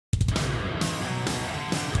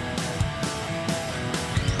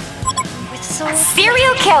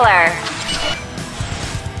Serial killer.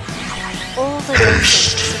 All the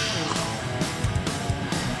nonsense.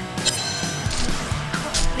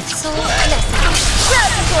 With soul blessing.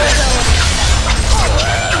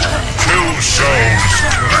 Two souls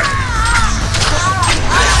clash.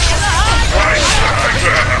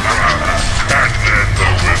 And then the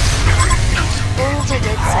whispering. All the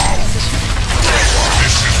dead souls.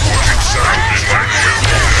 This is what it sounded like.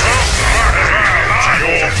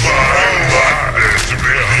 Your mind is to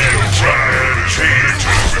be healed by to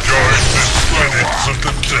rejoice the spirits of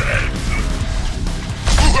the dead.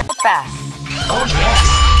 Look back. Oh yes.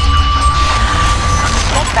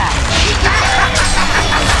 Look back.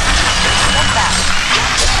 Look back.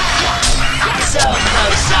 So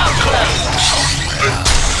close, so close.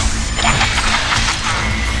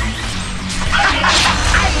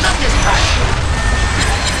 I love this part.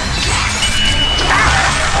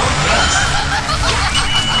 Oh yes.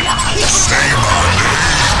 Stay money.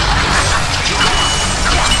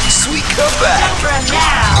 Sweet comeback.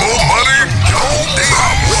 Now. No money, no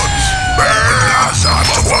problems. Burn à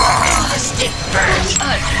toi. The stick burns.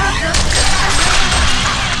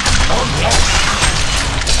 Oh yes.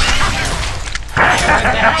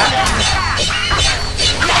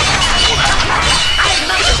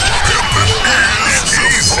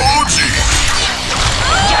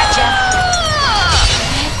 Gotcha.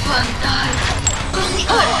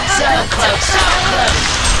 So close, so close.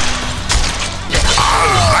 I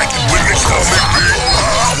like it when you call me big.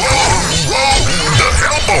 Whoa, whoa, the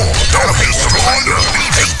elbow. Don't destroy the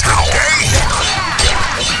leaving tower.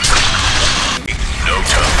 No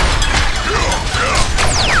time.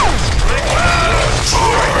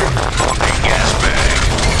 Gas bag.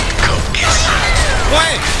 Come get some. เว้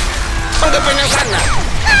ยมันก็เป็นอย่างนั้นน่ะ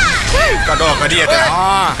กระดอกกระเดียดแต่อ๋อ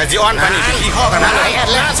กระจิออนปานี่ที่ข้อกันนะไหนแอด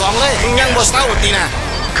แล้วสองเลยมึงยังบ่เศร้าตีน่ะ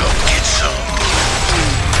Come get some.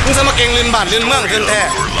 มึงจะมาเก่งลืนบ้านลืนเมืองเกินแท้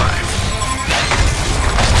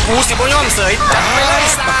กูสิบ่ยอมเสยจัดไปเลย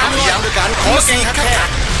บักคำนิยามด้วยการขอเก่งแท้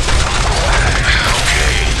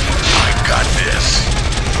Okay, I got this.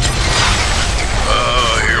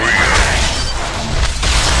 Here we go.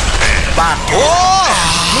 บาดโอ้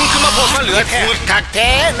มึงคือมาโพสมาเหลือแท้คักแท้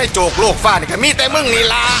ในโจกโลกฟ้านี่ก็มีแต่มึงนี่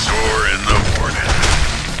ล่ะ Sore in the morning.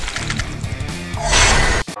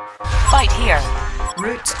 Fight here.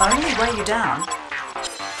 Roots only weigh you down.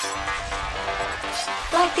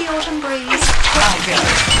 Like the autumn breeze.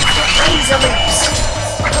 Razor leaps.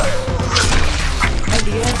 May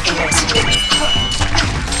the earth bless you.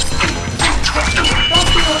 Like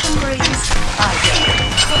the autumn breeze.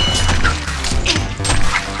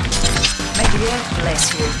 May the earth bless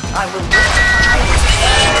you. I will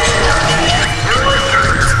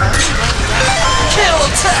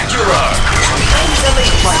Kill-tacular! razor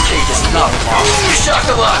leaps. My cake is not long.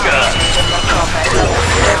 Shakalaka!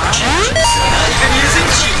 I've been using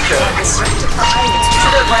cheat codes.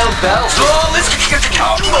 Should have my own belt. Flawless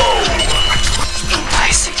combo! I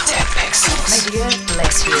see 10 May pixels. the earth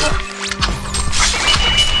bless you.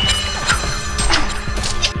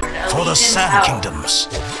 For the Sand Kingdoms.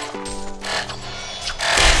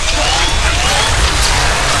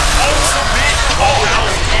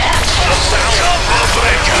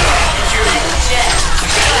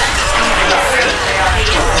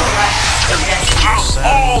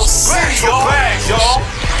 Where's your bag, y'all?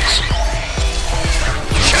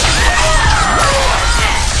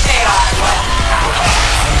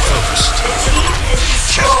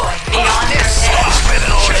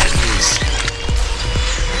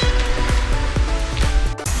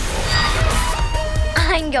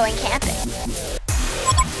 I'm going camping.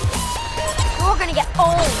 We're gonna get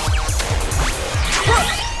old.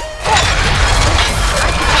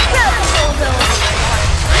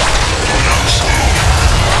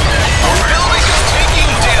 Our building is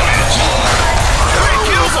taking damage. 3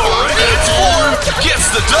 kills already. It's 4. Gets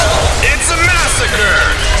the double. It's a massacre.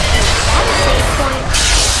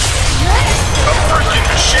 A freaking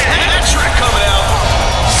machine. Hat-trick coming out.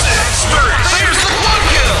 6-3. There's the blood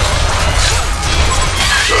kill.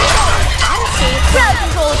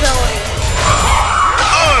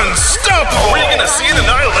 Unstoppable. Are we gonna see an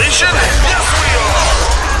annihilation? Yes, we are.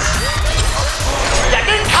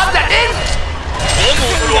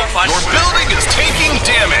 Your building is taking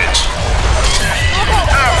damage.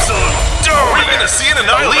 Absolute dough. Are we gonna see an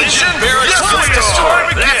annihilation? Yes, we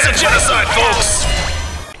are. That's a genocide, folks.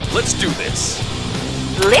 Let's do this.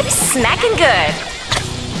 Lips smacking good.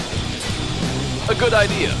 A good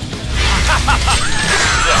idea.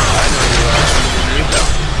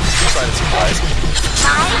 Excited surprise.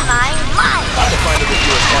 My. I find it that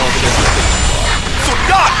you are talented as you think you are.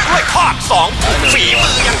 Forgot! Like Hawks! 2ฝีมื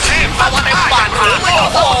อยังเทพเอาเต็มบาทหาโอ้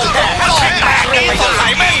โหแข็งแรงนี่สงสั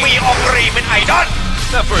ยแม่งมีองรีเป็นไอดอล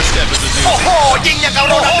That first step is a doozy. โอ้โหยิงอย่างกับ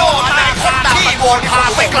โรนัลโดอนาคตที่โวนพา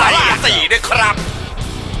ไปไกล4ด้วยครับ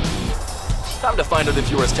Time to find out if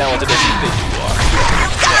you're as talented as you think you are.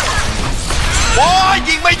 โอ้ย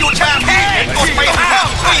ยิงไม่หยุดแช่แท้กดไปห้าม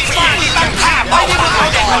ฟีฟ่าที่ตั้งท่าเป้าหมาย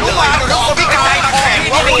อย่างรู้ว่าทุกคนที่เป็นใจแข็ง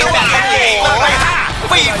ว่าไม่รู้ว่าแข็งเองเลย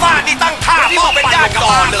ฟีฟ่าที่ตั้งท่าเป้าเป็นญาติกับ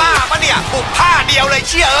มาล่าปะเนี่ยบุกท่าเดียวเลยเ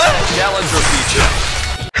ชี่ยChallenge or feature.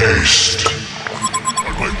 Haste.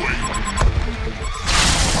 On my way.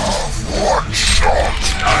 One shot.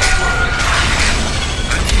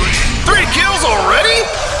 3 kills already?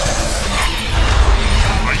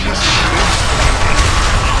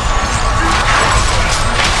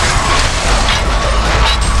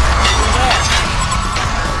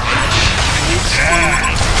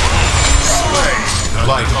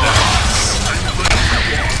 Like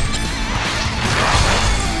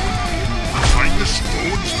find the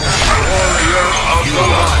stones from warrior of the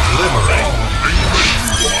light glimmering.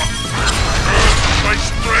 My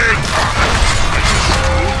strength.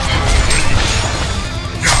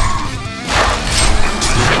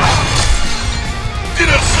 Did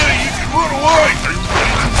I say you can run away?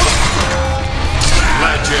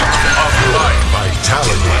 Legend of light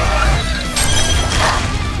vitality.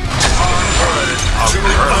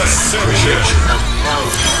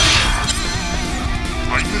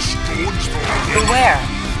 Find the stones from Beware.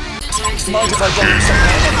 Mind if I borrow some?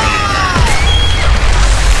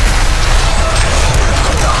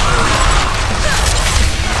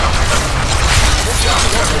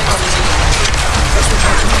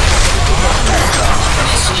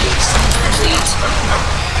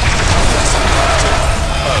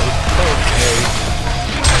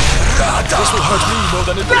 This will hurt me more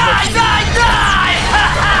than it will hurt you.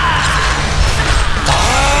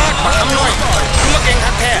 มาทำหน่อยคือมาเก่ง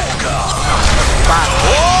ทักแท้ปาดโ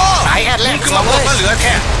อ้สายแอดแลนด์คือมาพวกมาเหลือแ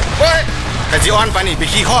ท้เฮ้ยกะจิออนปานี่ไป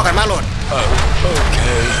ขี้ข้อกันมาโหลด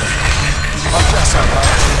Okay. I guess I'm out.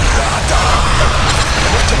 It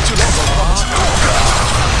won't take too long, I promise.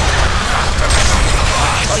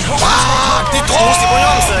 ว้าที่โถสิบ่ย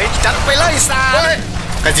อมเสยจัดไปเลยสาเลย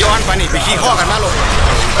กะจิออนปานี่ไปขี้ข้อกันมาโหลด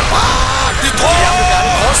ว้าที่โถยามกัน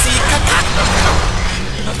ขอสีคัก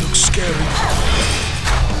That looks scary.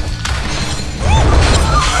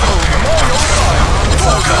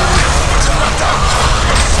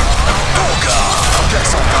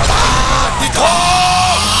ที่โถ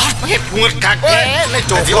เฮ็ดหวดคักแท้ในโ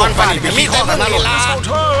จกะจิออนปานี่ไปขี้ข้อกันมาโหลด Won't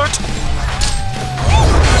hurt.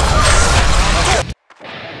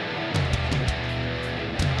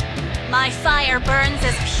 My fire burns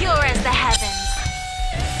as pure as the heavens.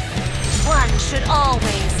 One should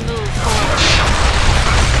always move forward.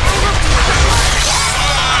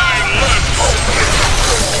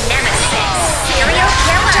 Nemesis. Serial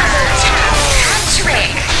killer.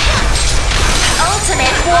 Hat-trick.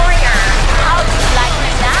 Ultimate warrior. How do you like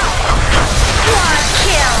me now? Quad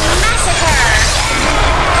kill. Massacre.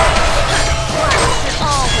 One should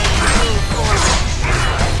always move forward.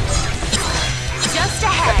 Just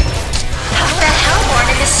ahead. The Hellborn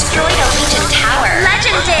has destroyed a Legion tower.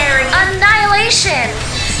 Legendary. Annihilation.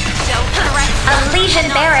 Don't correct A Legion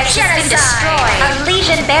barracks has been destroyed. A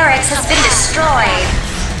Legion barracks has been destroyed.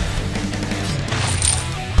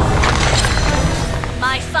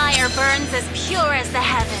 My fire burns as pure as the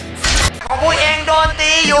heavens. พวกเองโดน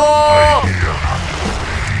ตีอยู่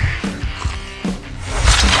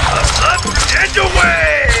Get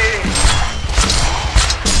away!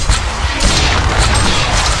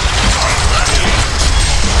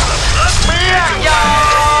 เมียย้อ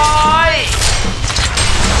ย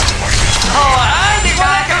โอ้ยนี่ว่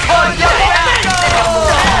าจะทนยังไง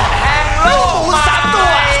แห่งโลกมา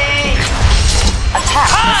ข้า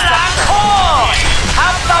หลังโคตรทั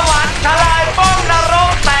พสวรรค์ทลายป้อมนร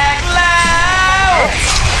กแตกแล้ว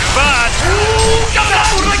บ้าจูกำลั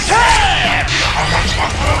งระเทพ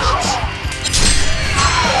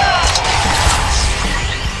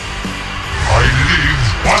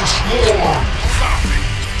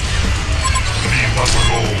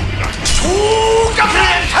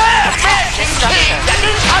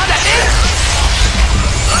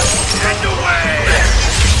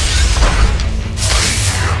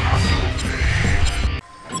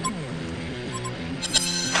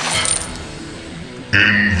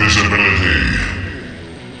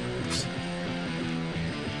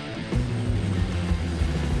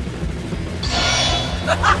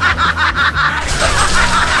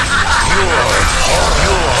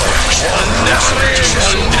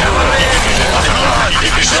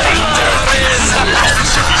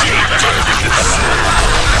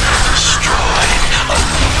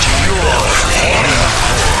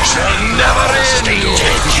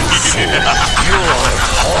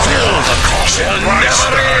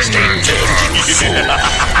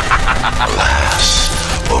Alas.